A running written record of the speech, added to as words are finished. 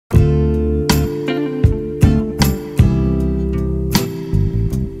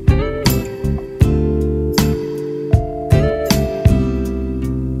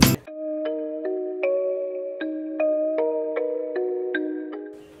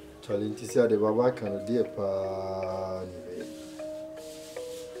Charlie, to say the Baba can dear pa.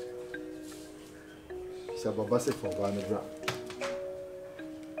 It's a Baba say for Vanadra.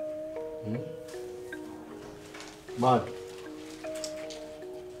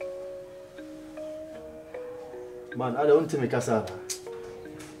 Man, I don't think I said that.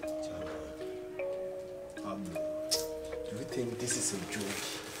 Do you think this is a joke?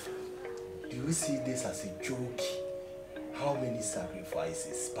 Do you see this as a joke? How many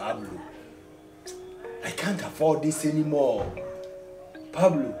sacrifices, Pablo? I can't afford this anymore.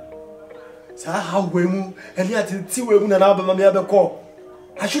 Pablo, so how we move and yet see we na na be me call.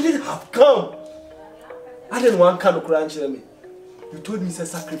 I shouldn't have come. I didn't want to crunch me. You told me say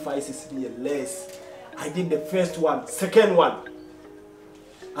sacrifices be less. I did the first one, second one.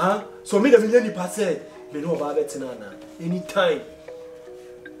 Huh? So me the million passe, me know about it now. Anytime.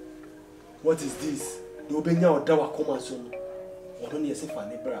 What is this? The obenya odawa koma so no. Ono ne yesi fa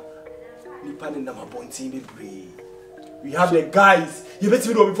ne bra. Nipa ne na mabontin bebre. We have the guys. You bet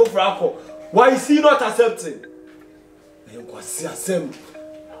me do before Franco. Why is he not accepting? I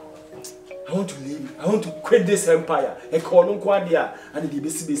want to leave. I want to quit this empire. And the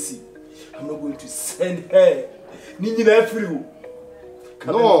besi. I'm not going to send her. Nini free.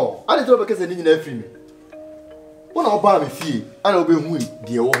 No, I didn't know because Nini free. When I'll buy me fee, I will be who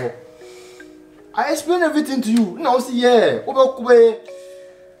dear. I explain everything to you. Now see, yeah.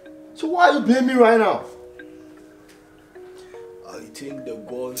 So why are you blaming me right now? I think the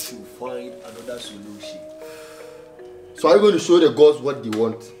gods should find another solution. So are you going to show the gods what they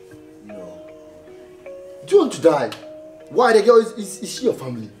want? No. Do you want to die? Why? The girl is she your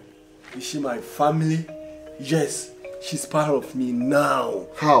family? Is she my family? Yes. She's part of me now.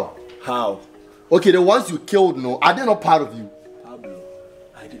 How? How? Okay, the ones you killed, no, are they not part of you? Pablo,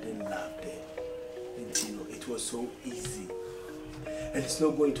 I didn't laugh there. And you know, it was so easy. And it's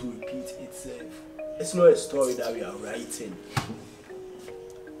not going to repeat itself. It's not a story that we are writing.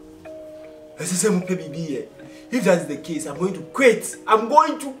 If that's the case, I'm going to quit. I'm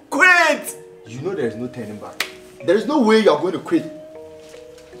going to quit! You know there is no turning back. There is no way you are going to quit.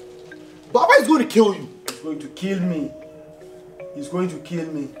 Baba is going to kill you. He's going to kill me. He's going to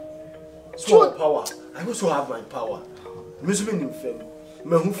kill me. So power. I also have my power.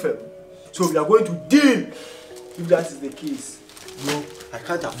 So we are going to deal. If that is the case. No, I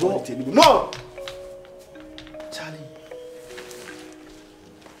can't afford it anymore. No! Charlie.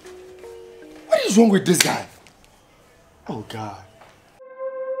 What is wrong with this guy? Oh God.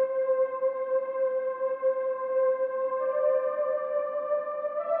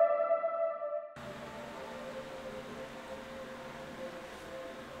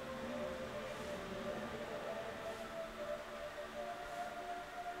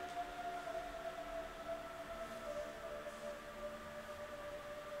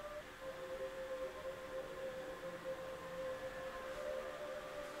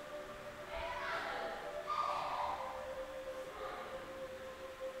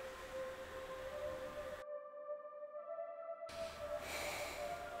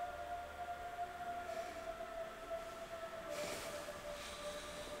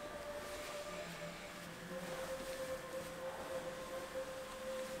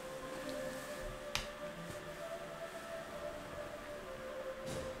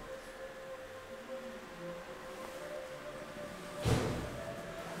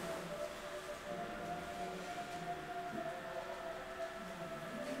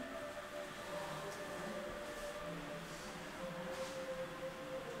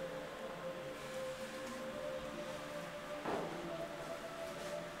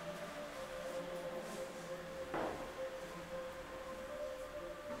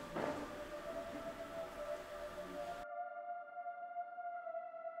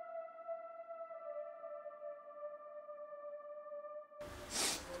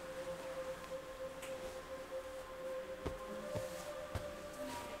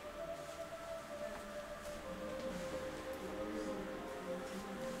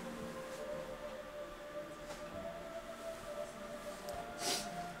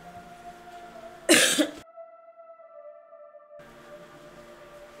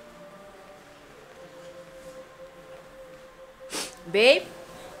 Babe?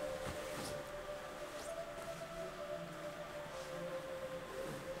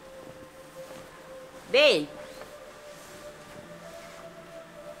 Babe?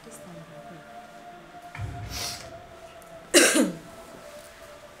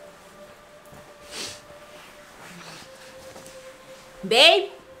 Babe?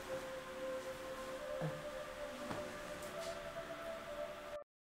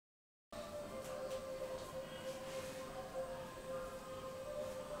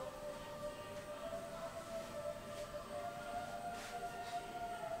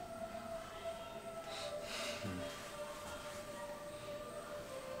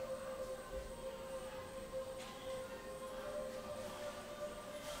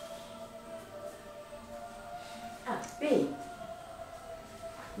 Babe.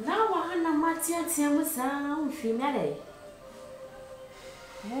 Now I have my sound female.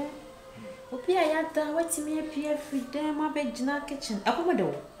 Opi ayata wati me appear free day my bed in our kitchen.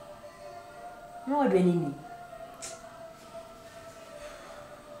 Acommodore. No any.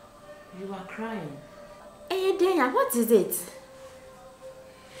 You are crying. Eh, dear, what is it?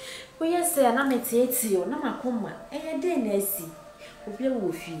 Oh, yes, sir, I'm at you, no, my coma. Eh, dear, Nessie. Opi a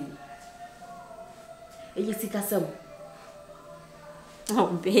woofy. Eh, you see, Cassam. Oh,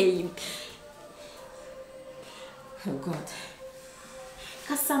 babe. Oh, God.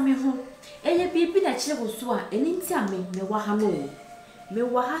 Cassam, home. Eh, you be that she was so, and in Tammy, me wahano. Me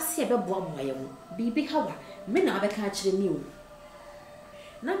wahasi a bomb, my own. Bibi Hawa, men are catch the new.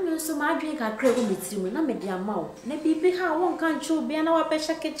 Na me so ma adwen kakra go metiri na me dia mawo na bibi ha won kan chu bia na wa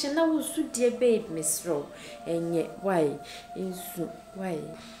pesha kitchen na wo su die babe misro enye why insu why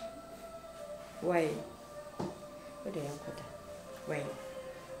what dey yankoda why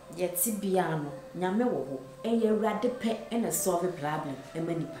yeti bia no nyame wo ho eye urade pe na solve problem e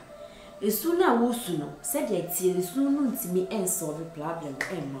manipa esu na wo su no se de tie esu no ntimi en solve problem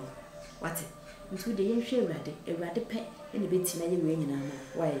e ma what ntu de yen hwe urade pe ene beti na ye we nyina ma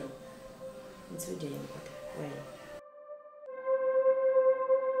why ntu de yen kwata why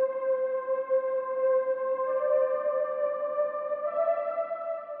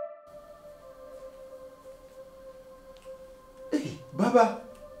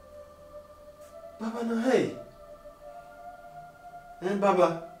Baba no hey.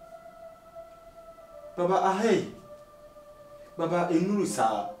 Baba hey. Baba enuru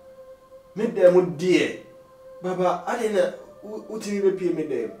sa. Me dem dear. Baba I didn't utimi be pay me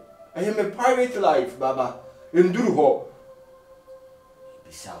dem. I am a private life, Baba. Enduru ho.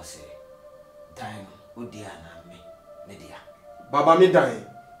 Bisao say. Dine udia na me dia. Baba me dine.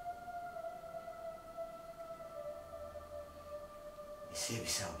 Say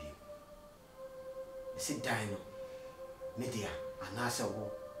bisao bi. Say dine me dia anasa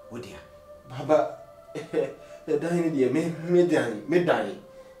wo udia. Baba dine dia me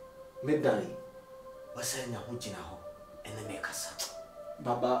dine. Wasanya ho gina ho ene me kasa.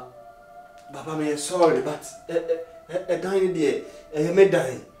 Baba me sorry but dine dia me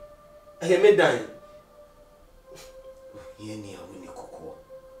dine. Ye ni awu ni kokko.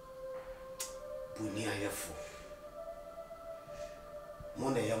 Buni ayefo. Mo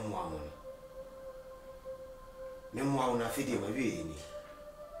na ya mo awu. Me mo awu na fidi ma wi ni.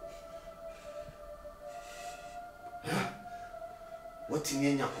 What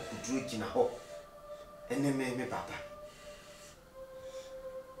in nya kokudru gina ho. Ene me papa.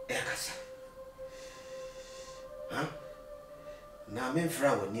 Ekasa. Na me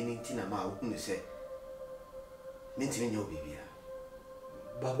fra woni ni ntina ma wo hunu se. Mentimi nya obibia.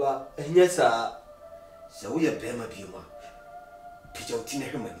 Baba enye sa Se wo ye bema bi ma. Pija utina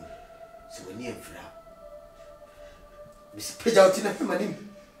hemani. Se woni enfra. Misi pija utina hemani.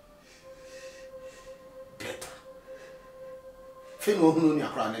 Beta. Fino hunu ni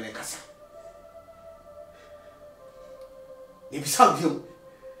akra ne kasa. Ni bisa biom.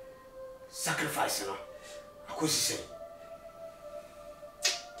 Sacrifice no. Akosi se.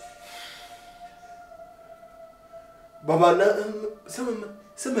 Baba na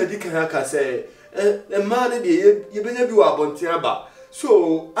some di kan aka say ma ne de ye benya bi wa abonten aba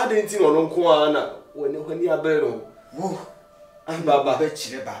so adenti no no nko ana woni abere no Wo. Baba Be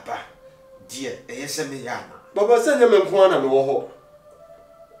chire baba. Die eyese me ya na. Baba se nya me nko ana me wo ho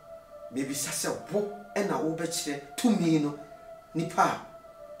Baby sase wo e na wo be chire tumi no nipa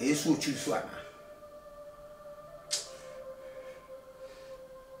eyesu ochu su ana.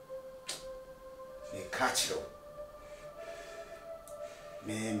 Me catch you.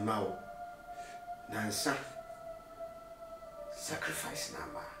 Me mau nansa sacrifice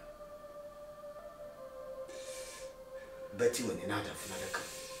number. Betty when another come.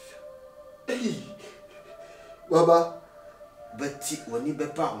 Hey Baba Betty when you be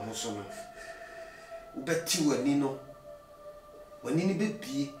pa on so no. Betty when you know. When you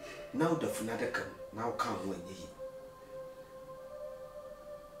be now the funada come now come when ye.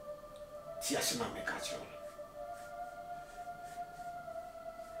 Tiasma me catch you.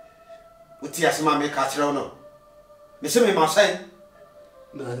 Uti asma me catch you no. Me say me ma say.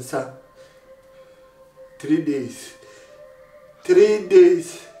 Nansa 3 days. 3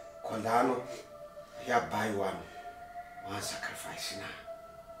 days. Kondano ya buy one sacrifice na.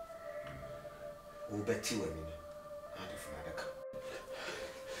 Ubeti when you na the funada come.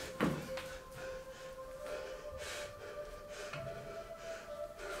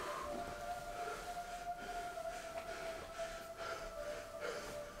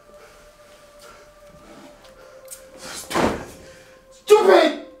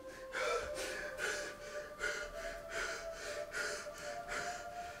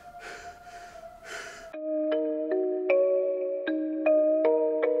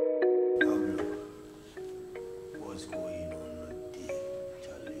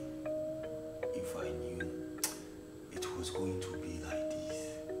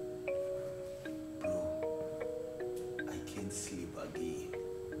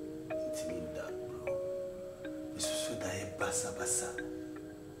 basa basa.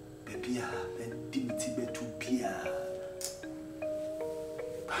 Baby, and dimity betu pia.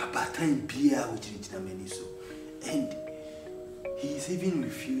 Papa time pia which is many so. And he's even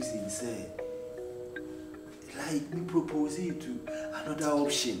refusing, say, like me proposing to another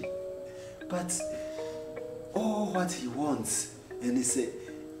option. But all what he wants, and he said,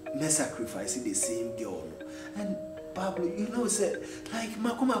 me sacrificing the same girl. And Pablo, you know, said, like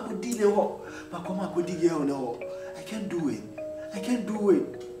Makoma could dig Makoma could dig no. I can't do it. I can't do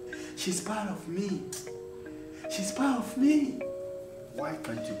it. She's part of me. She's part of me. Why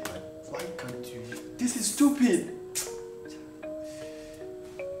can't you? Why can't you? This is stupid.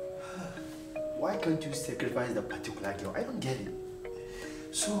 Why can't you sacrifice the particular girl? I don't get it.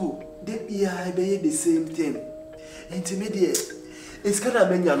 So, I be the same thing. Intermediate. It's kind of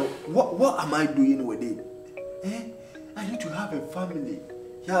mental. What am I doing with it? Eh? I need to have a family.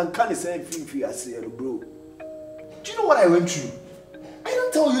 Yeah, I can't say anything for yourself, bro. Do you know what I went through? I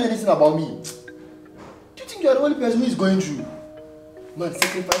don't tell you anything about me. Do you think you're the only person who is going through? Man,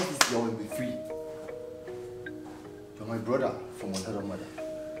 sacrifice this girl and be free. You're my brother from another mother.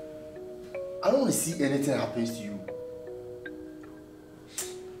 I don't want to see anything happens to you.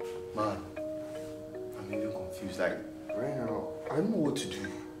 Man, I'm even confused. Like, right now, I don't know what to do.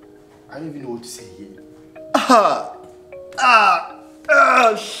 I don't even know what to say here.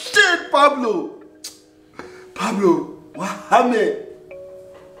 Shit, Pablo! Pablo, what happened?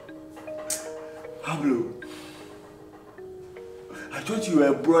 Pablo, I thought you were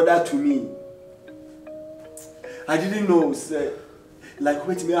a brother to me. I didn't know, sir. Like,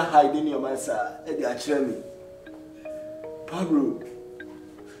 wait me hiding your master, and they are telling me. Pablo,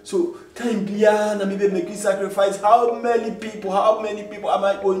 so time beyond, maybe making sacrifice. How many people am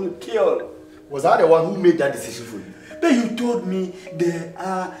I going to kill? Was I the one who made that decision for you? But you told me there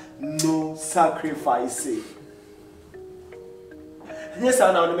are no sacrifices. Yes,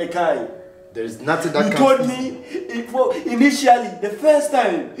 I know the Mekai. There is nothing that you told me initially, the first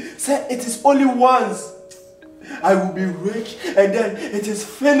time, said it is only once. I will be rich and then it is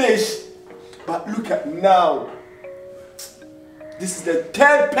finished. But look at now. This is the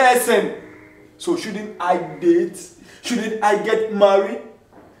third person. So shouldn't I date? Shouldn't I get married?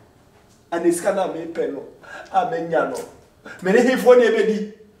 And it's kind of me peno. Amenyano.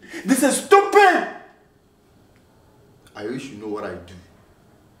 This is stupid. I wish you know what I do.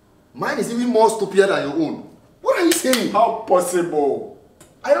 Mine is even more stupid than your own. What are you saying? How possible?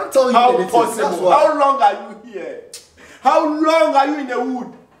 I don't tell you how anything. Possible? How long are you here? How long are you in the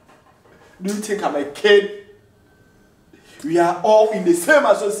wood? Do you think I'm a kid? We are all in the same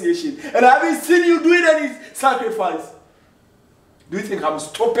association, and I haven't seen you doing any sacrifice. Do you think I'm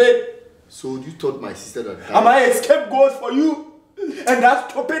stupid? So you told my sister that. Am I a scapegoat for you? And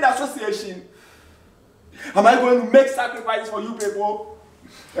that stupid association? Am I going to make sacrifice for you people?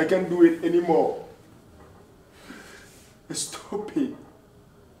 I can't do it anymore. Stupid.